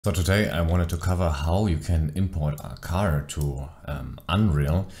So today I wanted to cover how you can import a car to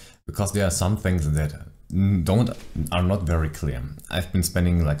Unreal, because there are some things that are not very clear. I've been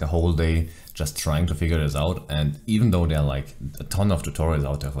spending like a whole day just trying to figure this out, and even though there are like a ton of tutorials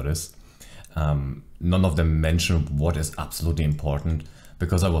out there for this, none of them mention what is absolutely important,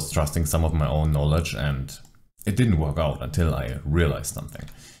 because I was trusting some of my own knowledge and it didn't work out until I realized something.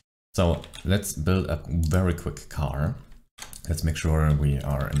 So let's build a very quick car. Let's make sure we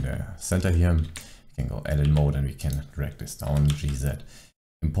are in the center here. We can go edit mode and we can drag this down, GZ.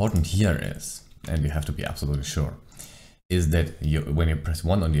 Important here is, and you have to be absolutely sure, is that when you press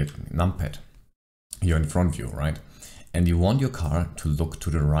 1 on your numpad, you're in front view, right? And you want your car to look to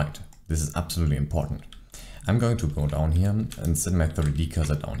the right. This is absolutely important. I'm going to go down here and set my 3D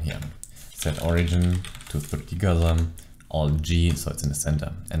cursor down here. Set origin to 3D cursor, Alt G, so it's in the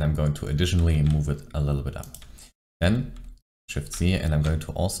center. And I'm going to additionally move it a little bit up. Then Shift C, and I'm going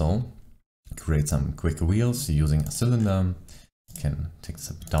to also create some quick wheels using a cylinder. We can take this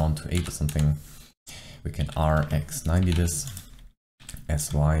down to 8 or something. We can RX90 this,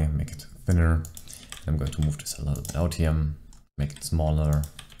 SY, make it thinner. I'm going to move this a little bit out here, make it smaller,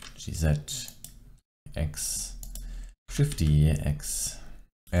 GZ, X, Shift E, X,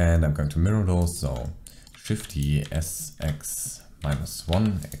 and I'm going to mirror those, so Shift E, SX,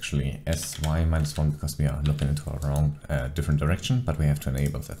 -1, actually SY -1, because we are looking into a wrong different direction, but we have to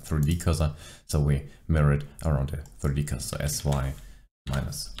enable the 3D cursor, so we mirror it around the 3D cursor, so SY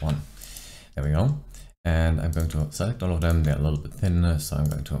 -1. There we go. And I'm going to select all of them. They're a little bit thin, so I'm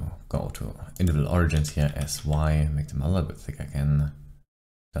going to go to individual origins here, SY, make them a little bit thicker again.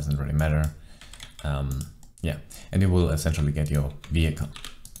 Doesn't really matter. Yeah, and you will essentially get your vehicle.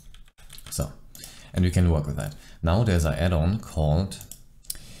 So, and you can work with that. Now there's an add-on called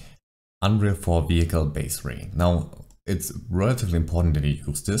Unreal 4 Vehicle Base Ray. Now it's relatively important that you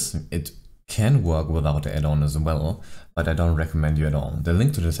use this. It can work without the add-on as well, but I don't recommend you at all. The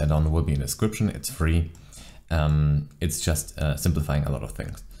link to this add-on will be in the description. It's free. It's just simplifying a lot of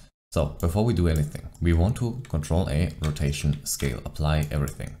things. So before we do anything, we want to control A, rotation, scale, apply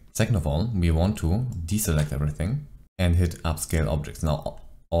everything. Second of all, we want to deselect everything and hit upscale objects. Now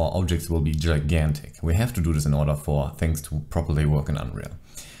our objects will be gigantic. We have to do this in order for things to properly work in Unreal.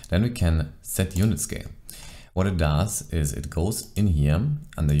 Then we can set unit scale. What it does is it goes in here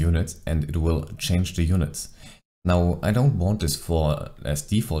under units and it will change the units. Now I don't want this as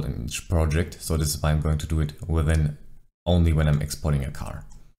default in each project, so this is why I'm going to do it only when I'm exporting a car.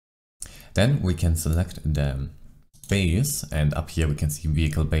 Then we can select the base, and up here we can see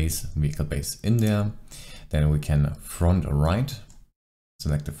vehicle base in there. Then we can front right,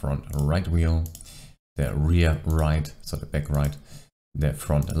 select the front right wheel, the rear right, so the back right, the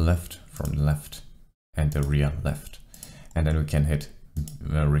front left, and the rear left. And then we can hit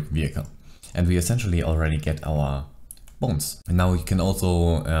rig vehicle. And we essentially already get our bones. And now you can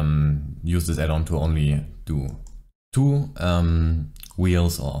also use this add-on to only do 2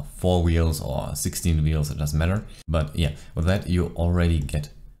 wheels or 4 wheels or 16 wheels, it doesn't matter. But yeah, with that you already get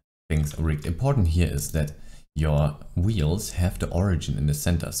things rigged. Important here is that your wheels have the origin in the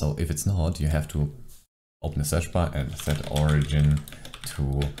center. So if it's not, you have to open the search bar and set origin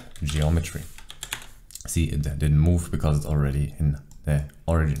to geometry. See, it didn't move because it's already in the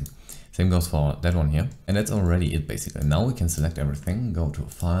origin. Same goes for that one here. And that's already it basically. Now we can select everything, go to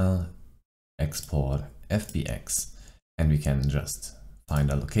File, Export, FBX, and we can just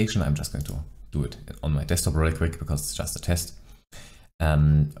find a location. I'm just going to do it on my desktop really quick because it's just a test.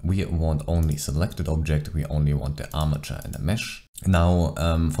 We want only selected object, we only want the armature and the mesh. Now,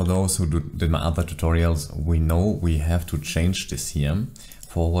 for those who did my other tutorials, we know we have to change this here.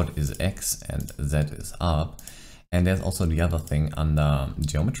 Forward is X and Z is up. And there's also the other thing under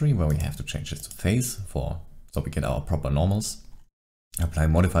geometry where we have to change this to face so we get our proper normals. Apply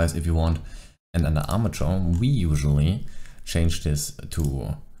modifiers if you want. And under armature, we usually change this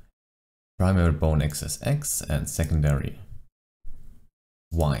to primary bone axis X and secondary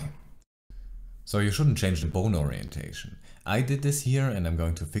Y. So you shouldn't change the bone orientation. I did this here and I'm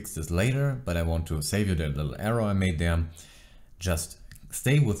going to fix this later, but I want to save you that little error I made there. Just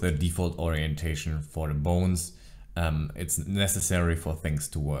stay with the default orientation for the bones. It's necessary for things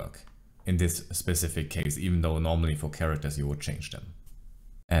to work in this specific case, even though normally for characters you would change them.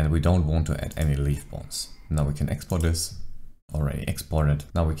 And we don't want to add any leaf bones. Now we can export this, already exported.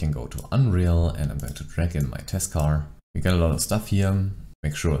 Now we can go to Unreal and I'm going to drag in my test car. We got a lot of stuff here.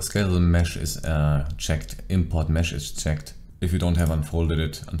 Make sure scalable mesh is checked, import mesh is checked. If you don't have unfold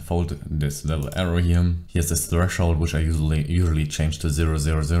this little arrow here. Here's this threshold, which I usually change to 0,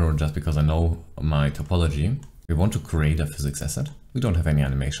 0, 0, just because I know my topology. We want to create a physics asset. We don't have any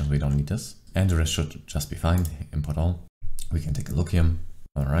animations, we don't need this. And the rest should just be fine. Import all. We can take a look here.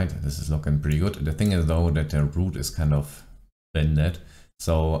 Alright, this is looking pretty good. The thing is though that the root is kind of bended.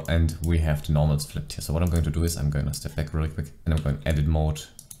 So, and we have the normals flipped here. So what I'm going to do is I'm going to step back really quick and I'm going to edit mode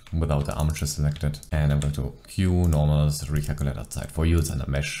without the armature selected. And I'm going to Q normals recalculate outside. For you it's under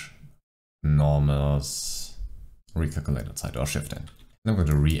mesh normals recalculate outside or shift in. And I'm going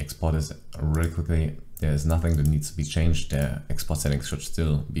to re-export this really quickly. There's nothing that needs to be changed. The export settings should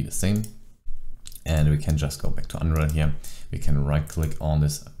still be the same. And we can just go back to Unreal here. We can right click on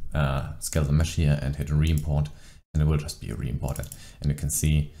this skeletal mesh here and hit re-import, and it will just be re-imported. And you can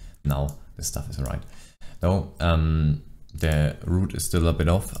see now this stuff is right. Though the root is still a bit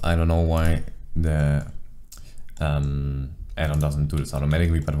off. I don't know why the add-on doesn't do this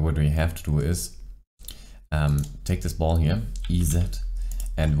automatically, but what we have to do is take this ball here, EZ,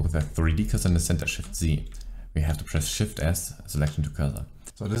 and with a 3D cursor in the center, Shift Z, we have to press Shift S, selection to cursor.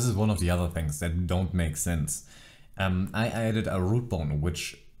 So this is one of the other things that don't make sense. I added a root bone,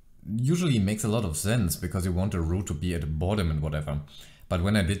 which usually makes a lot of sense because you want the root to be at the bottom and whatever. But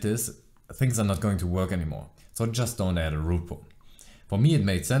when I did this, things are not going to work anymore. So just don't add a root bone. For me it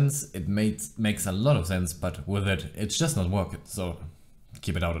made sense, it makes a lot of sense, but with it, it's just not working. So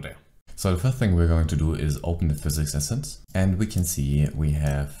keep it out of there. So the first thing we're going to do is open the physics assets, and we can see we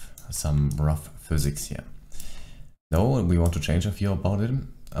have some rough physics here. Now we want to change a few about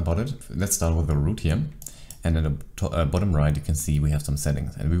it. Let's start with the root here. And at the bottom right, you can see we have some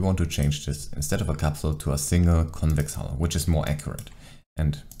settings, and we want to change this instead of a capsule to a single convex hull, which is more accurate.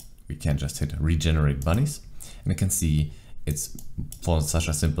 And we can just hit regenerate bodies, and you can see it's for such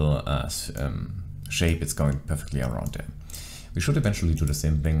a simple shape, it's going perfectly around there. We should eventually do the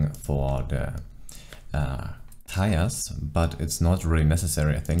same thing for the tires, but it's not really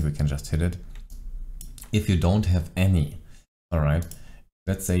necessary. I think we can just hit it. If you don't have any, all right,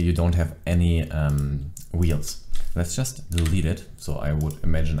 let's say you don't have any wheels, let's just delete it. So I would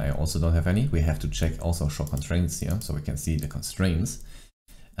imagine I also don't have any. We have to check also show constraints here so we can see the constraints.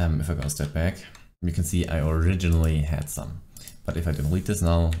 If I go a step back, you can see I originally had some, but if I delete this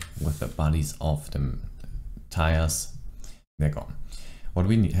now with the bodies of the tires, they're gone. What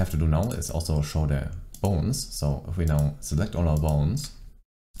we have to do now is also show the bones. So if we now select all our bones,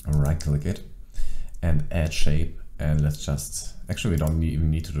 right click it and add shape, and let's just, actually we don't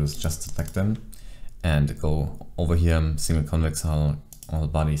even need to do this, just select them and go over here, single convex hull, all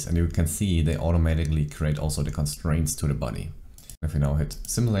bodies, and you can see they automatically create also the constraints to the body. If we now hit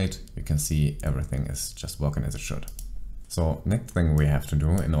simulate, you can see everything is just working as it should. So next thing we have to do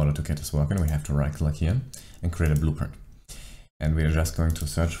in order to get this working, we have to right click here and create a blueprint. And we are just going to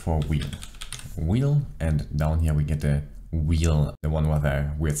search for wheel, and down here we get the wheel, the one with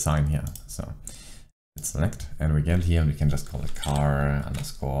a weird sign here. So hit select, and we get here, and we can just call it car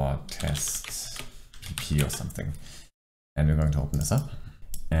underscore test PP or something. And we're going to open this up,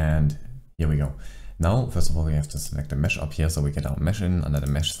 and here we go. Now, first of all, we have to select the mesh up here, so we get our mesh in under the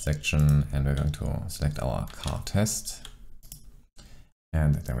mesh section, and we're going to select our car test.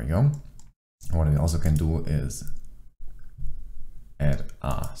 And there we go. What we also can do is add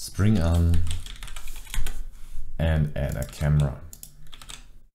a spring arm and add a camera.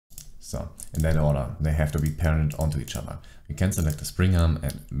 So in that order, they have to be parented onto each other. We can select the spring arm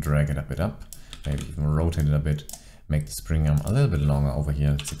and drag it a bit up, maybe even rotate it a bit, make the spring arm a little bit longer over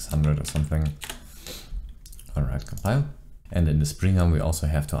here, 600 or something. All right, compile. And in the spring arm, we also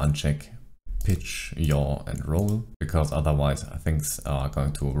have to uncheck pitch, yaw, and roll, because otherwise things are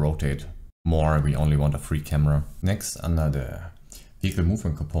going to rotate more. We only want a free camera. Next, under the vehicle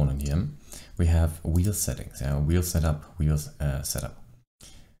movement component here, we have wheel settings. Wheel setup, wheels setup,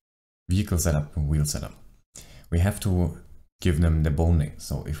 vehicle setup, wheel setup. We have to give them the boning.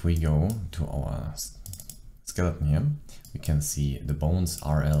 So if we go to our skeleton here, we can see the bones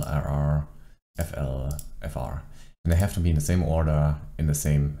RL, RR, FL, FR, and they have to be in the same order, in the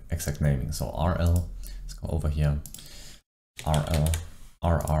same exact naming. So RL, let's go over here, RL,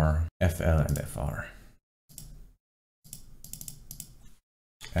 RR, FL, and FR.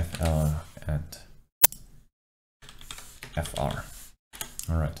 FL and FR.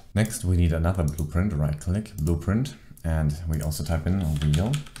 All right. Next, we need another blueprint. Right click, blueprint, and we also type in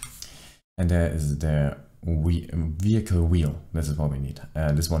wheel. And there is the vehicle wheel. This is what we need.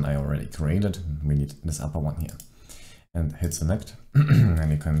 This one I already created. We need this upper one here. And hit select,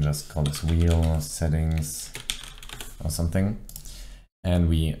 and you can just call this wheel settings or something. And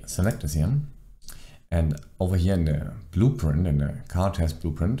we select this here. And over here in the blueprint, in the car test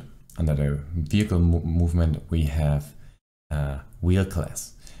blueprint, under the vehicle movement, we have wheel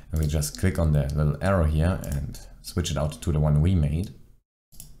class. And we just click on the little arrow here and switch it out to the one we made.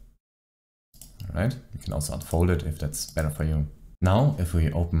 Alright, you can also unfold it if that's better for you. Now, if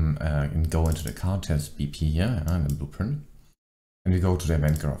we open and go into the car test BP here in the blueprint, and we go to the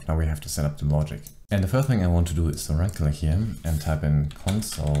event graph, now we have to set up the logic. And the first thing I want to do is to right click here and type in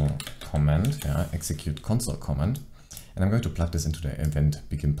console command, execute console command. And I'm going to plug this into the event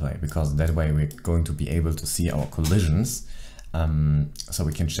begin play, because that way we're going to be able to see our collisions, so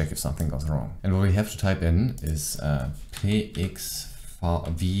we can check if something goes wrong. And what we have to type in is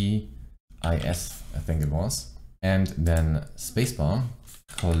PXVIS, I think it was, and then spacebar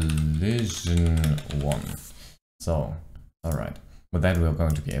collision 1. So, alright, with that we're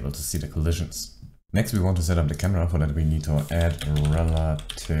going to be able to see the collisions. Next we want to set up the camera. For that we need to add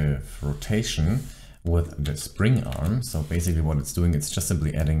relative rotation with the spring arm. So basically what it's doing, it's just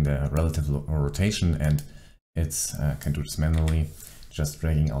simply adding the relative rotation, and it's can do this manually, just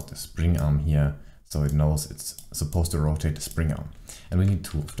dragging out the spring arm here so it knows it's supposed to rotate the spring arm. And we need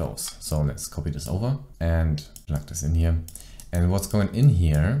 2 of those. So let's copy this over and plug this in here. And what's going in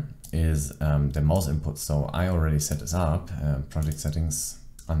here is the mouse input. So I already set this up, project settings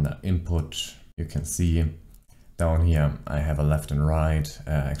under input. You can see down here I have a left and right,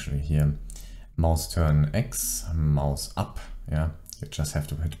 actually here mouse turn X, mouse up. Yeah, you just have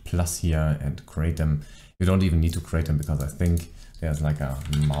to hit plus here and create them. You don't even need to create them because I think there's like a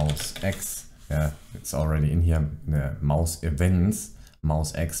mouse X. Yeah, it's already in here, the mouse events,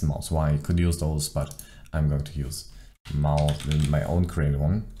 mouse X, mouse Y. You could use those, but I'm going to use mouse, my own created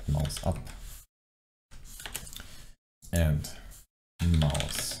one, mouse up and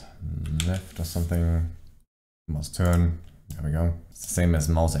mouse left or something, mouse turn. There we go. It's the same as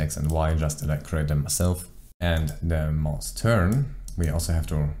mouse X and Y, just that I create them myself. And the mouse turn, we also have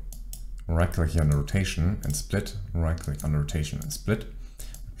to right click here on the rotation and split, right click on the rotation and split.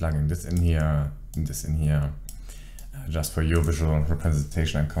 Plugging this in here, and this in here, just for your visual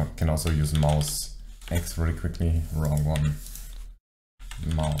representation. I can also use mouse X really quickly, wrong one,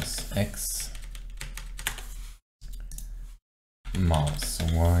 mouse X, mouse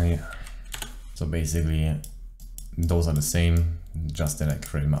Y. So basically those are the same, just that I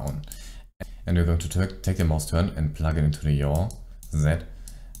create my own. And we're going to take the mouse turn and plug it into the yaw Z,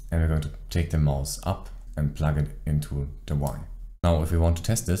 and we're going to take the mouse up and plug it into the Y. Now if we want to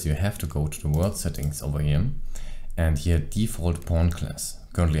test this, you have to go to the world settings over here, and here default pawn class.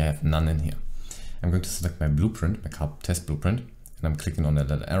 Currently I have none in here. I'm going to select my blueprint, my car test blueprint, and I'm clicking on that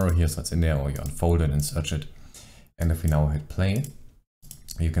little arrow here so it's in there, or you unfold it and search it. And if we now hit play,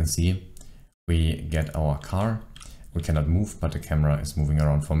 you can see we get our car. We cannot move, but the camera is moving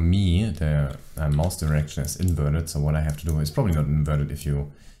around. For me, the mouse direction is inverted, so what I have to do is probably not inverted if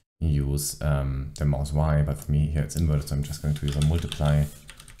you use the mouse Y, but for me here it's inverted, so I'm just going to use a multiply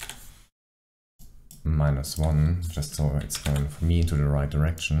 -1, just so it's going for me into the right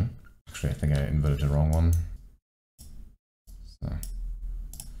direction. Actually, I think I inverted the wrong one. So,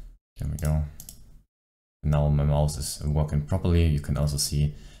 there we go. Now my mouse is working properly. You can also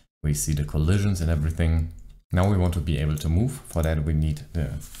see, we see the collisions and everything. Now we want to be able to move. For that we need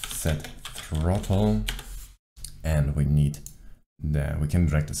the set throttle, and we need we can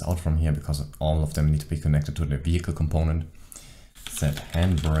drag this out from here because all of them need to be connected to the vehicle component. Set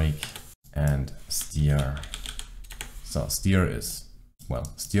handbrake and steer. So steer is,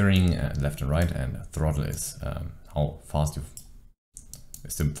 well, steering left and right, and throttle is how fast you,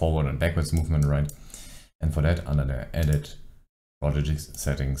 it's the forward and backwards movement, right? And for that, under the edit logic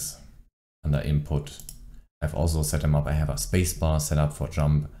settings, under input, I've also set them up. I have a space bar set up for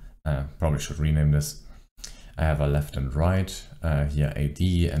jump. Probably should rename this. I have a left and right, here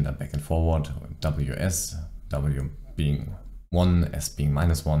AD, and a back and forward, WS, W being 1, S being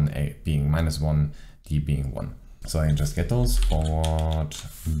 -1, A being -1, D being 1. So I can just get those forward,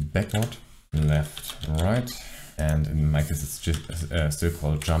 backward, left, right, and in my case it's just still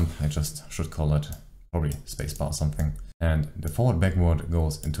called jump. I just should call it probably spacebar or something. And the forward backward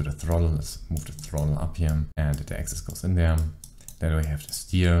goes into the throttle. Let's move the throttle up here, and the axis goes in there. Then we have the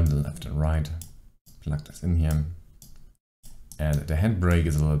steer, the left and right. Plug this in here. And the handbrake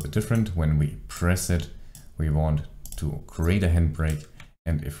is a little bit different. When we press it, we want to create a handbrake,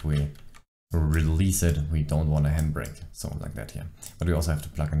 and if we release it, we don't want a handbrake. So like that here. But we also have to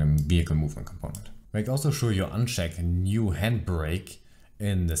plug in a vehicle movement component. We can also show you uncheck new handbrake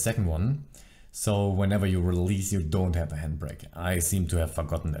in the second one. So whenever you release, you don't have a handbrake. I seem to have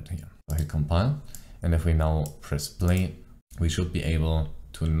forgotten that here. So hit compile, and if we now press play, we should be able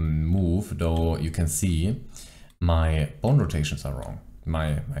to move, though you can see my bone rotations are wrong.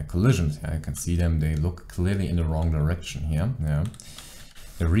 My collisions, yeah, you can see them, they look clearly in the wrong direction here. Yeah.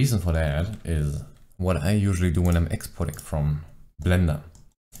 The reason for that is what I usually do when I'm exporting from Blender.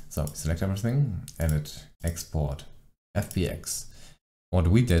 So select everything, edit, export, FBX. What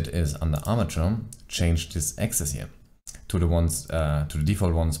we did is under armature, change this axis here to the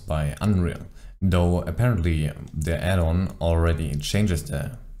default ones by Unreal. Though apparently the add-on already changes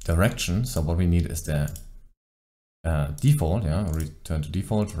the direction. So what we need is the default, return to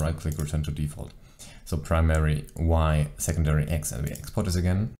default, right click, return to default. So primary Y, secondary X, and we export this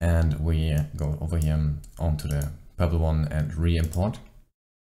again. And we go over here onto the purple one and re-import.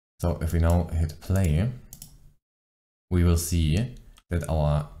 So if we now hit play, we will see that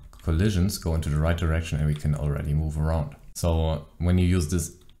our collisions go into the right direction and we can already move around. So when you use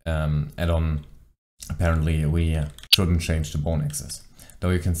this add-on, apparently we shouldn't change the bone axis.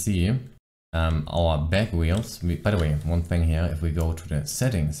 Though you can see our back wheels, by the way, one thing here, if we go to the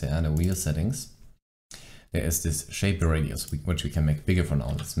settings here, the wheel settings, there is this shape radius, which we can make bigger for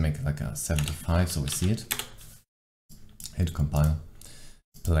now. Let's make like a 75 so we see it. Hit compile,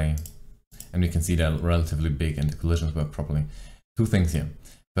 play, and we can see they're relatively big and the collisions work properly. Two things here.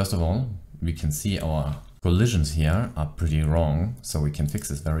 First of all, we can see our collisions here are pretty wrong, so we can fix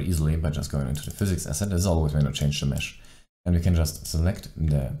this very easily by just going into the physics asset. As always, when you change the mesh. And we can just select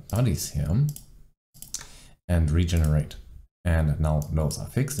the bodies here and regenerate. And now those are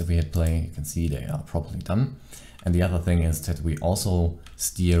fixed. If we hit play, you can see they are properly done. And the other thing is that we also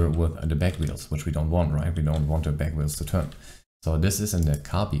steer with the back wheels, which we don't want, right? We don't want the back wheels to turn. So this is in the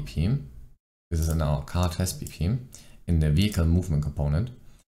car BP. This is in our car test BP, in the vehicle movement component.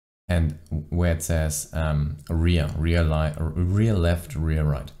 And where it says rear left, rear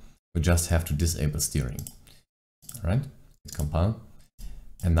right, we just have to disable steering, right? Compile.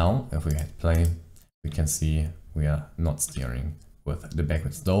 And now if we hit play, we can see we are not steering with the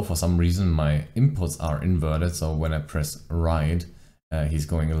backwards. Though for some reason my inputs are inverted, so when I press right, he's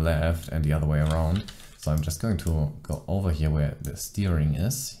going left and the other way around. So I'm just going to go over here where the steering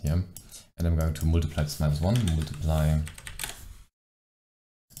is here, and I'm going to multiply this -1, multiply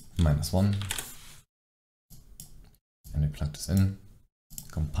 -1, and we plug this in,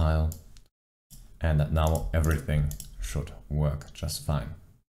 compile, and now everything should work just fine.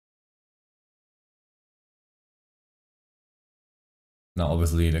 Now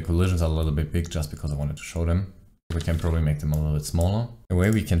obviously the collisions are a little bit big just because I wanted to show them. We can probably make them a little bit smaller. The way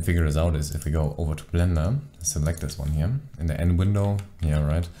we can figure this out is if we go over to Blender, select this one here, in the N window, here,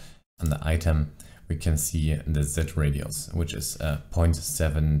 right, under item, we can see the Z radius, which is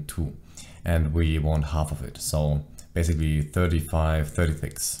 0.72, and we want half of it. So basically 35,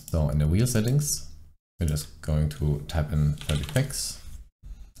 36. So in the wheel settings, we're just going to type in 36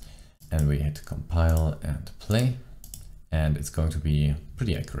 and we hit compile and play, and it's going to be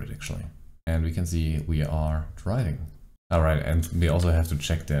pretty accurate actually. And we can see we are driving. All right, and we also have to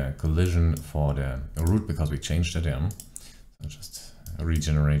check the collision for the route because we changed it in. So just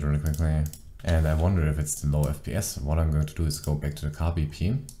regenerate really quickly. And I wonder if it's the low FPS. What I'm going to do is go back to the car BP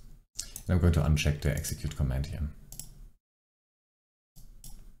and I'm going to uncheck the execute command here.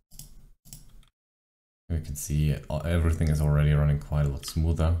 We can see everything is already running quite a lot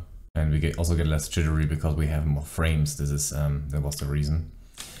smoother, and we also get less jittery because we have more frames. This is that was the reason.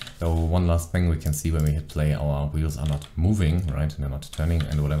 So one last thing we can see when we hit play, our wheels are not moving, right? They're not turning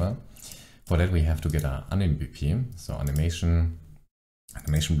and whatever. For that we have to get an anim BP, so animation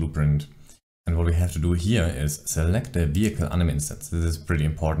blueprint. And what we have to do here is select the vehicle anim instance. This is pretty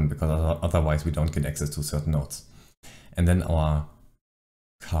important because otherwise we don't get access to certain nodes. And then our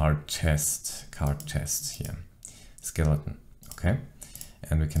car test here, skeleton, okay?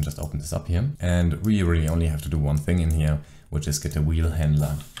 And we can just open this up here. And we really only have to do one thing in here, which is get a wheel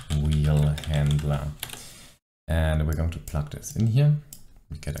handler. And we're going to plug this in here.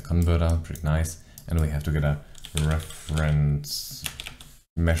 We get a converter, pretty nice. And we have to get a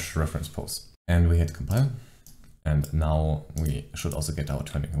mesh reference pose. And we hit compile. And now we should also get our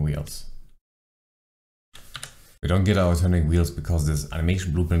turning wheels. We don't get our turning wheels because this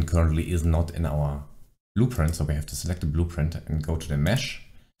animation blueprint currently is not in our blueprint. So we have to select the blueprint and go to the mesh.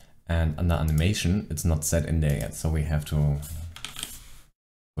 And under animation, it's not set in there yet. So we have to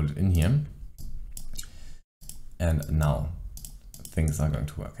put it in here. And now things are going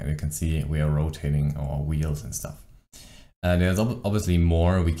to work. And you can see we are rotating our wheels and stuff. There's obviously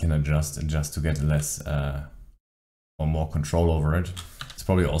more we can adjust just to get less or more control over it. It's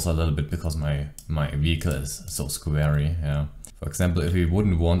probably also a little bit because my vehicle is so squarey. Yeah. For example, if we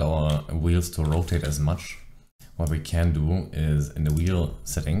wouldn't want our wheels to rotate as much, what we can do is in the wheel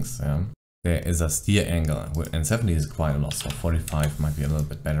settings, there is a steer angle, and 70 is quite a lot, so 45 might be a little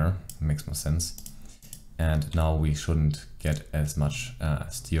bit better, makes more sense. and now we shouldn't get as much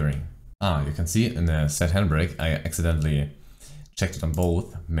steering. You can see in the set handbrake, I accidentally checked it on both,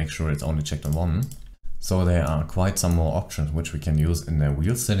 make sure it's only checked on one. So there are quite some more options which we can use in the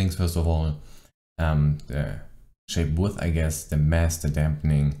wheel settings. First of all, the shape width, I guess, the mass, the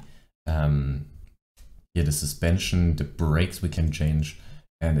dampening, here the suspension, the brakes we can change,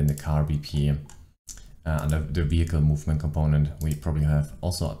 and in the car BP, under the vehicle movement component, we probably have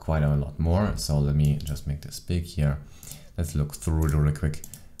also quite a lot more. So let me just make this big here. Let's look through it really quick.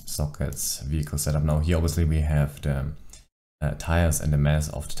 Sockets, vehicle setup. Now here obviously we have the tires and the mass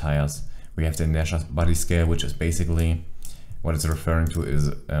of the tires. We have the inertia body scale, which is basically what it's referring to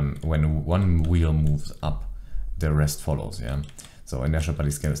is when one wheel moves up, the rest follows. Yeah. So inertia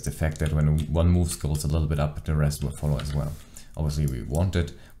body scale is the fact that when one moves goes a little bit up, the rest will follow as well. Obviously we want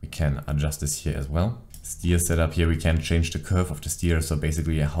it. We can adjust this here as well. Steer setup, here we can change the curve of the steer. So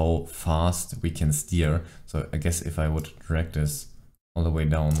basically how fast we can steer. So I guess if I would drag this all the way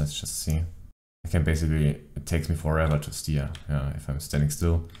down, let's just see. I can basically, it takes me forever to steer. If I'm standing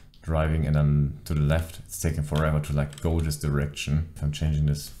still, driving and then to the left, it's taking forever to like go this direction. If I'm changing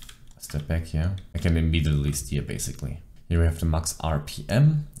this a step back here, I can immediately steer basically. Here we have the max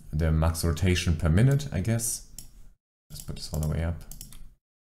RPM, the max rotation per minute, I guess. Let's put this all the way up.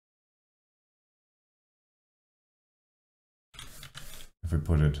 If we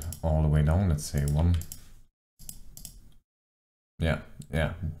put it all the way down, let's say 1. Yeah.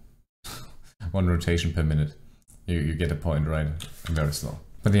 1 rotation per minute. You get the point, right? Very slow.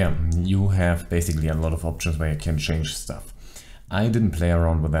 But yeah, you have basically a lot of options where you can change stuff. I didn't play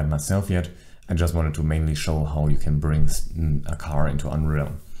around with that myself yet. I just wanted to mainly show how you can bring a car into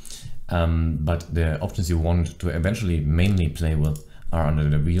Unreal. But the options you want to eventually mainly play with are under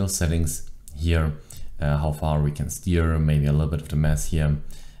the wheel settings here. How far we can steer, maybe a little bit of the mass here.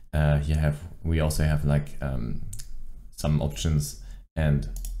 We also have like some options, and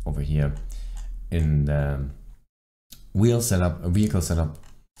over here in the wheel setup, vehicle setup,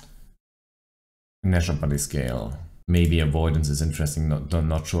 inertia body scale. Maybe avoidance is interesting,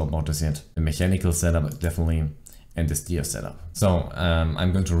 not sure about this yet. The mechanical setup definitely, and the steer setup. So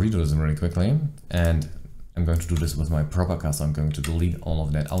I'm going to redo this really quickly, and I'm going to do this with my proper car, so I'm going to delete all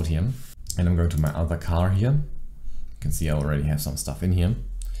of that out here. And I'm going to my other car here. You can see I already have some stuff in here.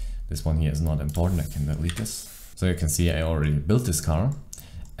 This one here is not important, I can delete this. So you can see I already built this car,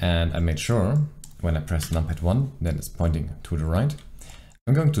 and I made sure when I press numpad 1 that it's pointing to the right.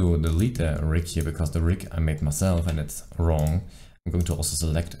 I'm going to delete the rig here because the rig I made myself and it's wrong. I'm going to also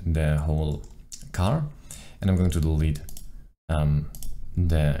select the whole car, and I'm going to delete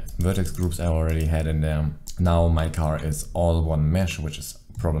the vertex groups I already had in there. Now my car is all one mesh, which is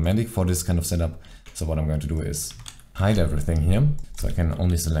problematic for this kind of setup. So what I'm going to do is hide everything here. So I can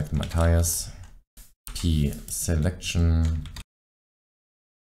only select my tires, P selection.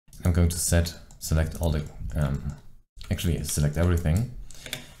 I'm going to select all the, actually select everything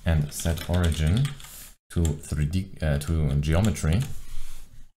and set origin to 3D, to geometry.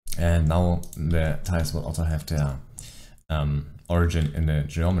 And now the tires will also have their origin in the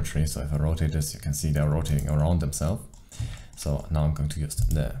geometry. So if I rotate this, you can see they're rotating around themselves. So now I'm going to use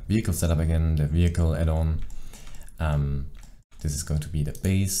the vehicle setup again, the vehicle add-on. This is going to be the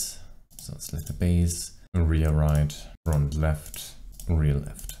base. So select the base, rear right, front left, rear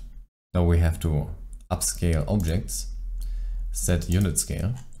left. Now we have to upscale objects, set unit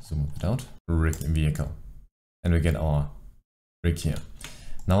scale, zoom it out, rig vehicle. And we get our rig here.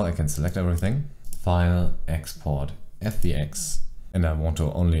 Now I can select everything, file, export, FVX. And I want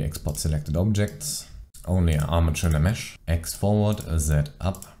to only export selected objects. Only armature in a mesh, X forward, Z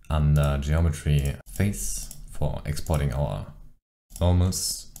up, under geometry face for exporting our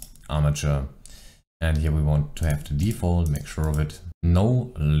normals, armature, and here we want to have the default, make sure of it,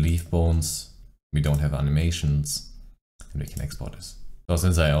 no leaf bones, we don't have animations, and we can export this. So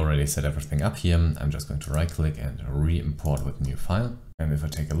since I already set everything up here, I'm just going to right click and re-import with new file. And if I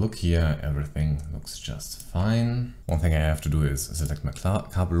take a look here, everything looks just fine. One thing I have to do is select my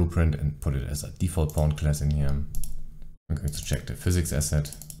car blueprint and put it as a default pawn class in here. I'm going to check the physics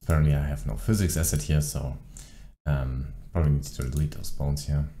asset. Apparently I have no physics asset here, so probably need to delete those bones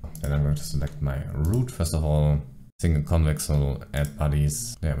here. Then I'm going to select my root. First of all, single convex hull, add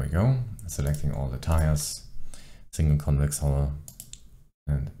bodies. There we go. Selecting all the tires, single convex hull.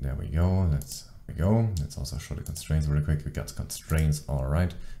 And there we go. Let's also show the constraints really quick. We got constraints, all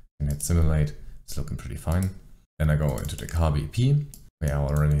right. And hit simulate. It's looking pretty fine. Then I go into the car BP, where I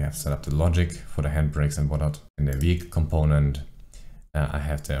already have set up the logic for the handbrakes and whatnot. In the vehicle component, I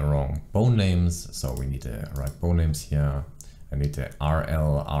have the wrong bone names, so we need the right bone names here. I need the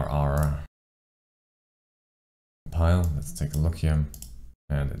RL, RR, compile. Let's take a look here.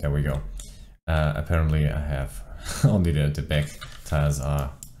 And there we go. Apparently I have only the back tires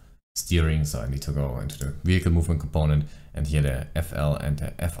are steering, so I need to go into the vehicle movement component, and here the FL and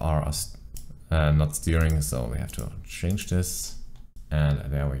the FR are not steering, so we have to change this, and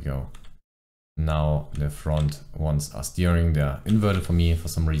there we go. Now the front ones are steering. They're inverted for me for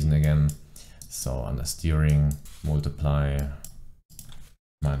some reason again. So under steering, multiply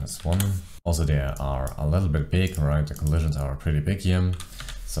 -1. Also they are a little bit big, right? The collisions are pretty big here.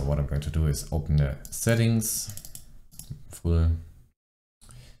 So what I'm going to do is open the settings, full,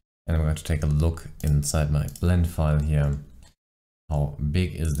 and I'm going to take a look inside my blend file here. How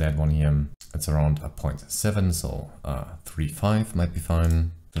big is that one here? It's around a 0.7, so 3.5 might be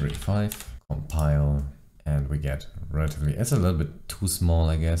fine. 3.5, compile, and we get relatively, it's a little bit too small,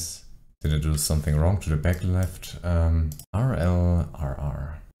 I guess. Did I do something wrong to the back left?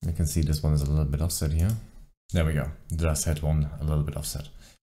 RR. You can see this one is a little bit offset here. There we go. Just had one a little bit offset.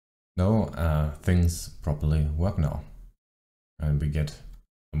 No, things properly work now. And we get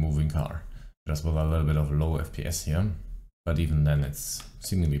a moving car. Just with a little bit of low FPS here. But even then it's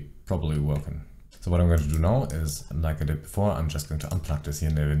seemingly properly working. So what I'm going to do now is, like I did before, I'm just going to unplug this here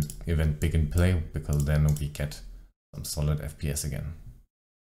in the event begin play, because then we get some solid FPS again.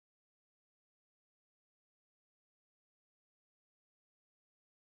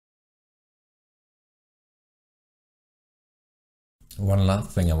 One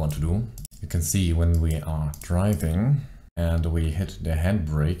last thing I want to do, you can see when we are driving and we hit the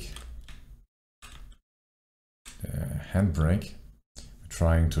handbrake,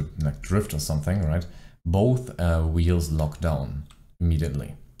 trying to like drift or something, right? Both wheels lock down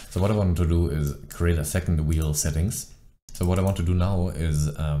immediately. So what I want to do is create a second wheel settings. So what I want to do now is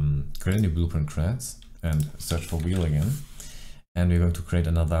create a new blueprint creds and search for wheel again. And we're going to create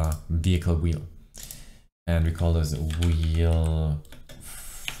another vehicle wheel. And we call this wheel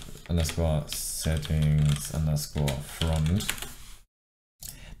underscore settings underscore front.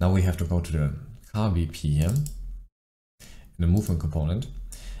 Now we have to go to the car BP here in the movement component,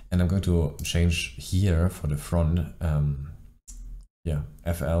 and I'm going to change here for the front,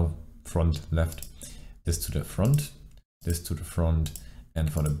 FL front left, this to the front, this to the front,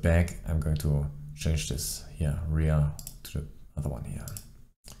 and for the back I'm going to change this here, rear to the other one here.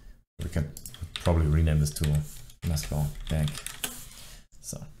 We can probably rename this to underscore back.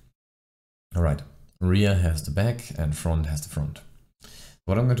 So, all right, rear has the back and front has the front.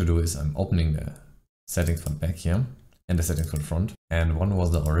 What I'm going to do is I'm opening the settings for the back here and the settings for the front. And one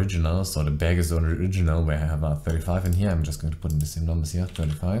was the original, so the back is the original where I have a 35 in here. I'm just going to put in the same numbers here,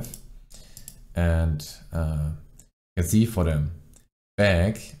 35. And you can see for the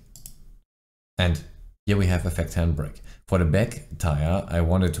back, and here we have affect handbrake. For the back tire, I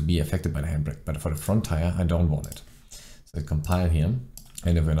want it to be affected by the handbrake, but for the front tire, I don't want it. So I compile here,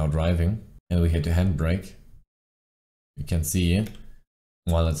 and if we're now driving and we hit the handbrake, you can see,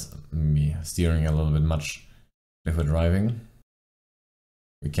 while it's maybe steering a little bit much, if we're driving,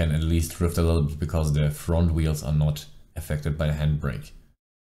 we can at least drift a little bit because the front wheels are not affected by the handbrake.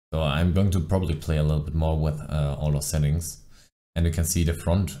 So I'm going to probably play a little bit more with all those settings. And you can see the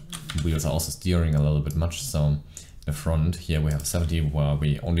front wheels are also steering a little bit much. So the front here we have 70 where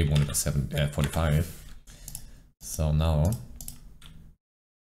we only wanted a 45. So now,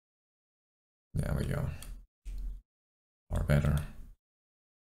 there we go, or better.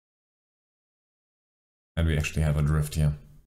 And we actually have a drift here.